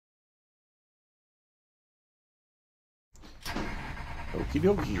Okie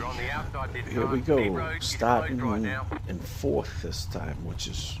dokie. Here we go. Starting in fourth this time, which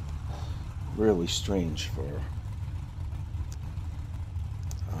is really strange for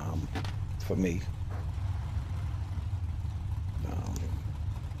me.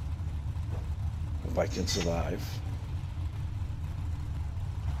 If I can survive.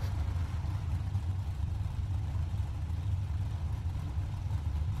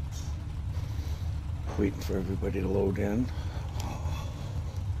 Waiting for everybody to load in.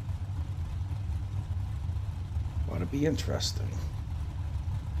 Ought to be interesting.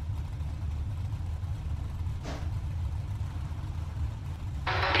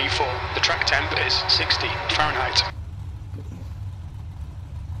 P4, the track temp is 60 Fahrenheit.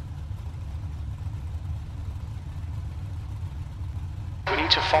 We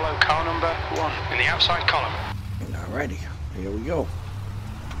need to follow car number 1 in the outside column. Alrighty, here we go.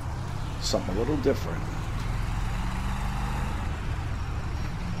 Something a little different.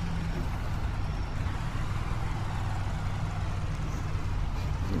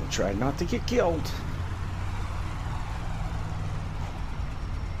 I'm gonna try not to get killed.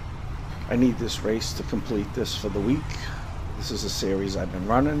 I need this race to complete this for the week. This is a series I've been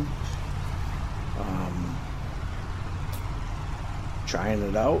running. Trying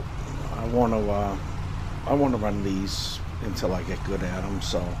it out. I want to run these until I get good at them.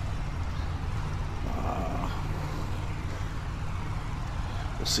 So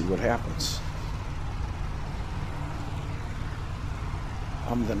we'll see what happens.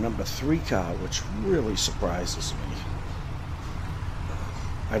 I'm the number 3 car, which really surprises me.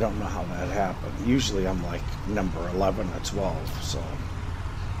 I don't know how that happened. Usually I'm like number 11 or 12, so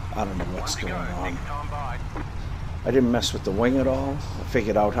I don't know what's going on. I didn't mess with the wing at all. I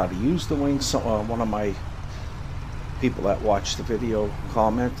figured out how to use the wing. So, one of my people that watched the video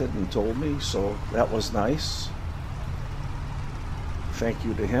commented and told me, so that was nice. Thank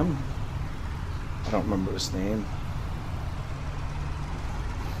you to him. I don't remember his name.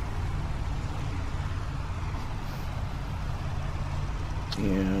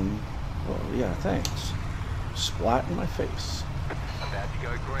 And, well, yeah, thanks. Splat in my face. About to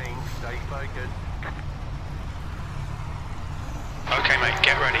go green. Stay focused. Okay, mate,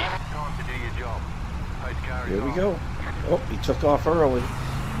 get ready. Time to do your job. Here we go. Oh, he took off early.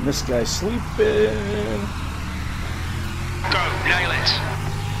 And this guy's sleeping. Go, nail it.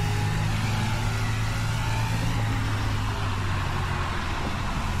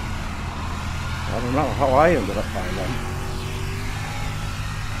 I don't know how I ended up by them.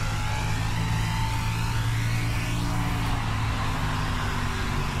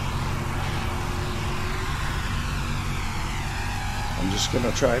 I'm just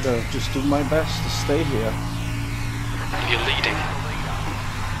gonna try to just do my best to stay here. You're leading.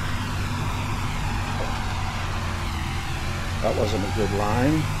 That wasn't a good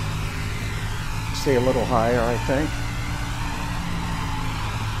line. Stay a little higher, I think.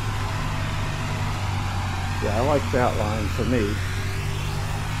 Yeah, I like that line for me.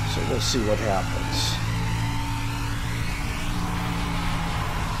 So we'll see what happens.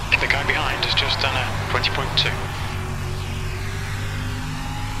 The guy behind has just done a 20.2.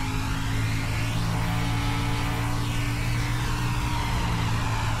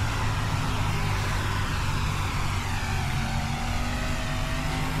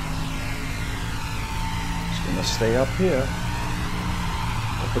 Stay up here.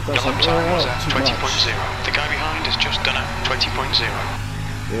 Hope it doesn't the time was blow at out too 20.0. much. The guy behind has just done a 20.0.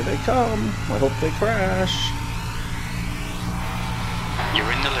 Here they come. I hope they crash. You're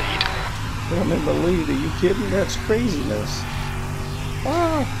in the lead. I'm in the lead. Are you kidding? That's craziness.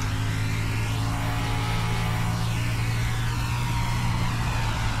 Ah.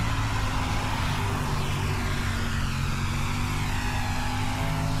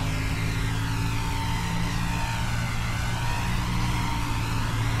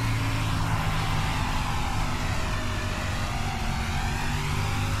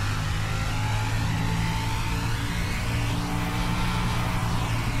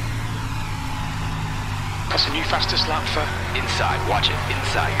 That's a new fastest lap for inside. Watch it.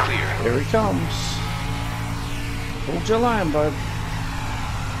 Inside clear. Here he comes. Hold your line, bud.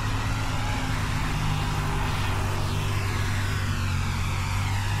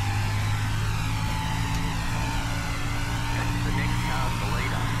 The next car's the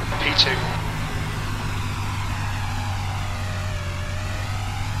leader. P2.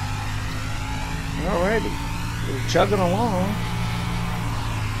 Alrighty. We're chugging along.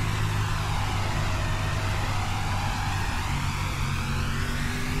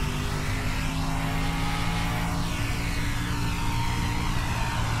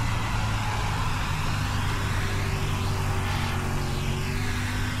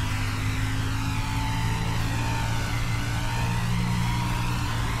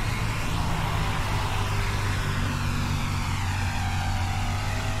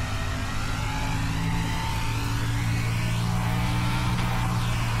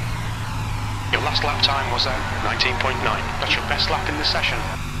 Last lap time was 19.9. That's your best lap in the session.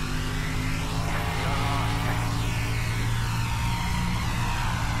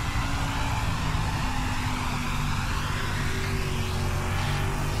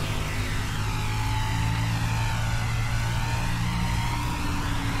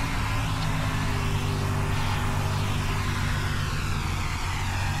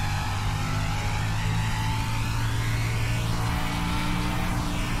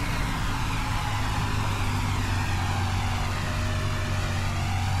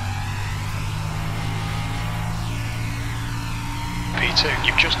 P2,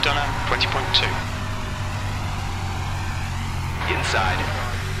 you've just done a 20.2. Inside.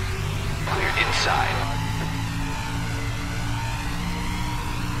 Clear inside.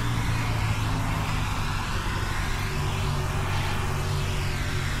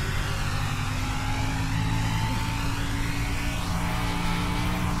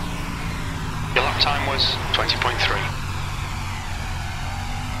 Your lap time was 20.3.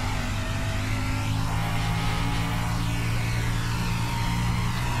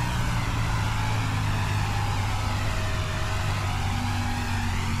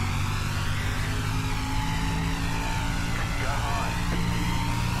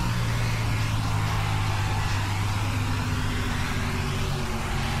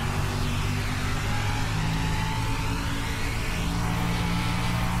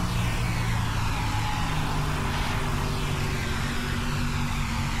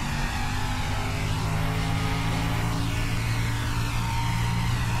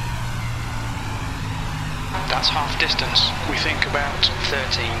 That's half distance. We think about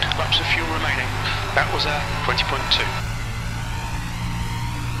 13 laps of fuel remaining. That was a 20.2.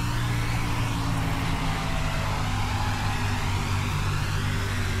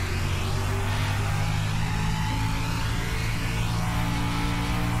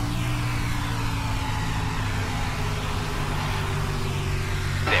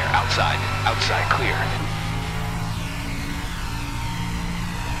 There, outside. Outside clear.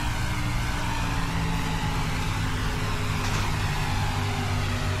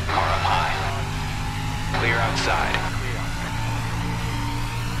 Clear outside.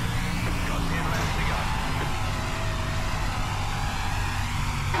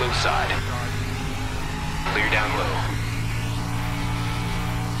 Low side. Clear down low.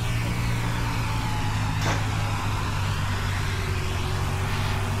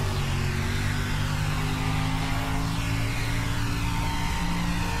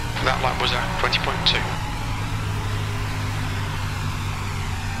 That lap was a 20.2.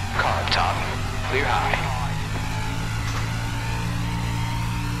 Car up top. Clear high.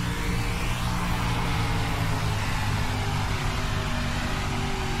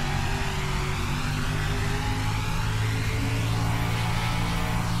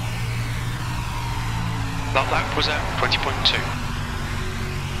 That lap was a 20.2.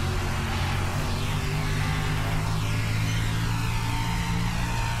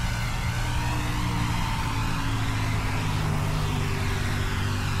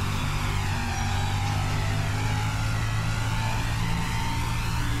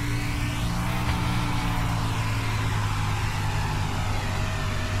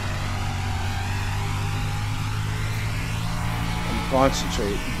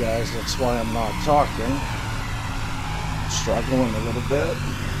 Concentrate, you guys. That's why I'm not talking. Struggling a little bit.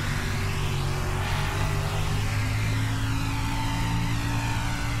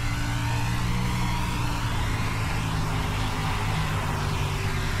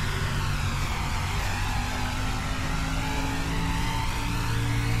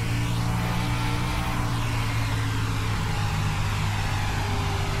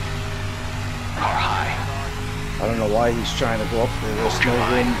 Car high. I don't know why he's trying to go up there. There's no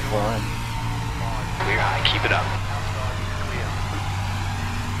room for him. Clear high. Keep it up.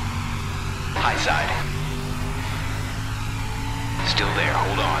 High side. Still there.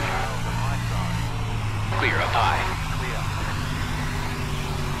 Hold on. Clear up high.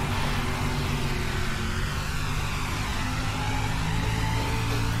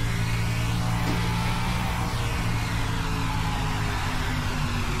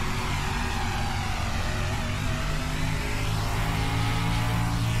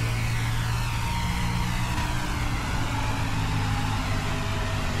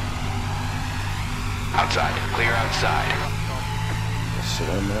 Outside. Clear outside.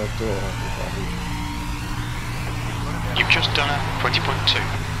 Slam that door, everybody. You've just done a 20.2.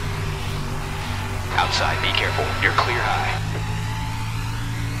 Outside. Be careful. You're clear high.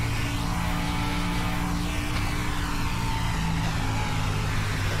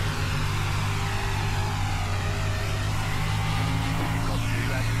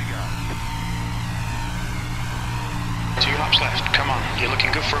 You're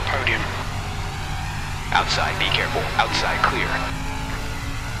looking good for a podium. Outside, be careful. Outside, clear.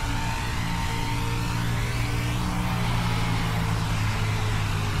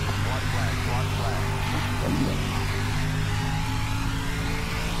 One flag, one flag.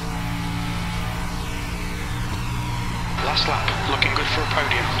 Last lap, looking good for a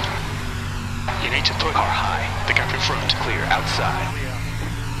podium. You need to put Car high. the gap in front. Clear, outside.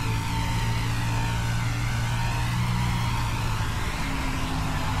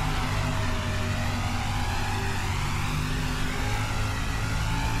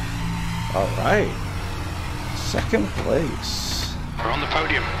 All right. Second place. We're on the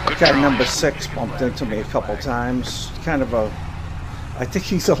podium. Good Guy drive. number 6 bumped into me a couple times. Kind of a, I think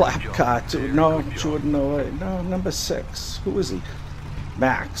he's a lap car too. No, Jordan, no, number 6. Who is he?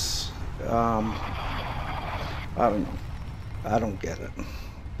 Max. I don't know. I don't get it.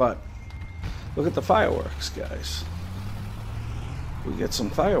 But look at the fireworks, guys. We get some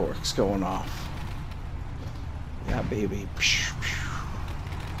fireworks going off. Yeah, baby.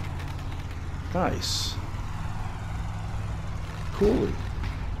 Nice. Cool.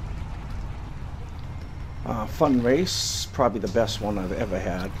 Fun race. Probably the best one I've ever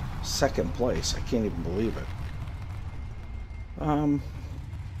had. Second place. I can't even believe it.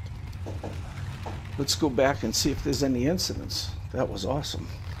 Let's go back and see if there's any incidents. That was awesome.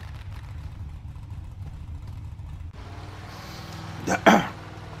 I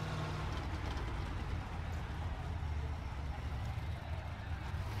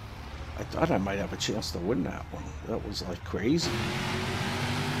thought I might have a chance to win that one. That was like crazy.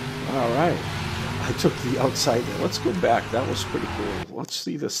 All right. I took the outside there. Let's go back. That was pretty cool. Let's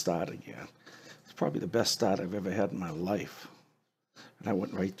see the start again. It's probably the best start I've ever had in my life. And I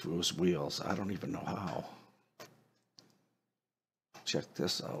went right through his wheels. I don't even know how. Check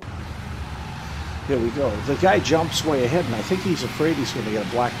this out. Here we go. The guy jumps way ahead, and I think he's afraid he's going to get a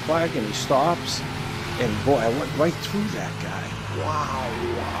black flag, and he stops. And boy, I went right through that guy. Wow,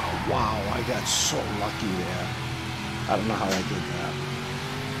 wow, wow. I got so lucky there. I don't know how I did that.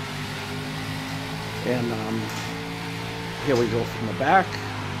 And here we go from the back.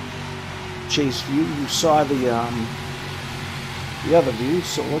 Chase view. You saw the other view,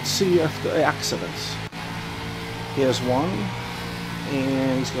 so let's see if the accidents. Here's one,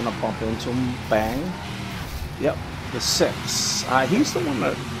 and he's going to bump into him. Bang. Yep, the 6. He's the one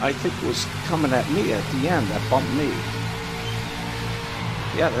that I think was coming at me at the end that bumped me.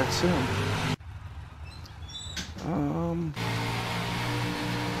 Yeah, that's him.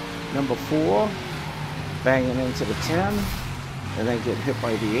 Number 4, banging into the 10, and then get hit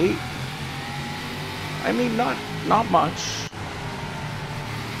by the 8. I mean, not much.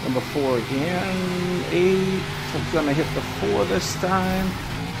 Number 4 again, 8. We're gonna hit the 4 this time.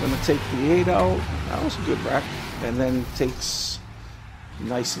 Gonna take the 8 out. That was a good wreck. And then takes a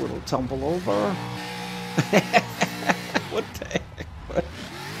nice little tumble over. What the heck?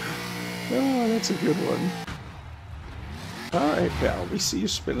 Oh, that's a good one. All right, pal. We see you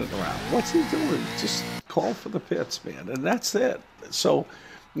spinning around. What's he doing? Just call for the pits, man. And that's it. So,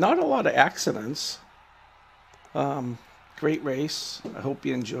 not a lot of accidents. Great race. I hope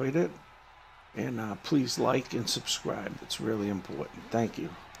you enjoyed it. And please like and subscribe. It's really important. Thank you.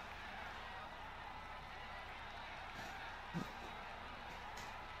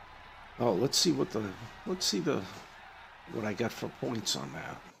 Oh, let's see what I got for points on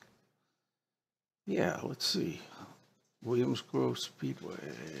that. Yeah, let's see. Williams Grove Speedway.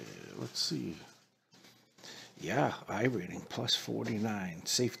 Let's see. Yeah, I rating plus 49.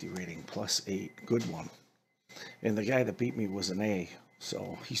 Safety rating plus 8. Good one. And the guy that beat me was an A,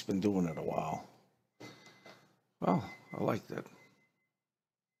 so he's been doing it a while. Well, I like that.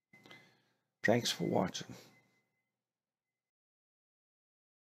 Thanks for watching.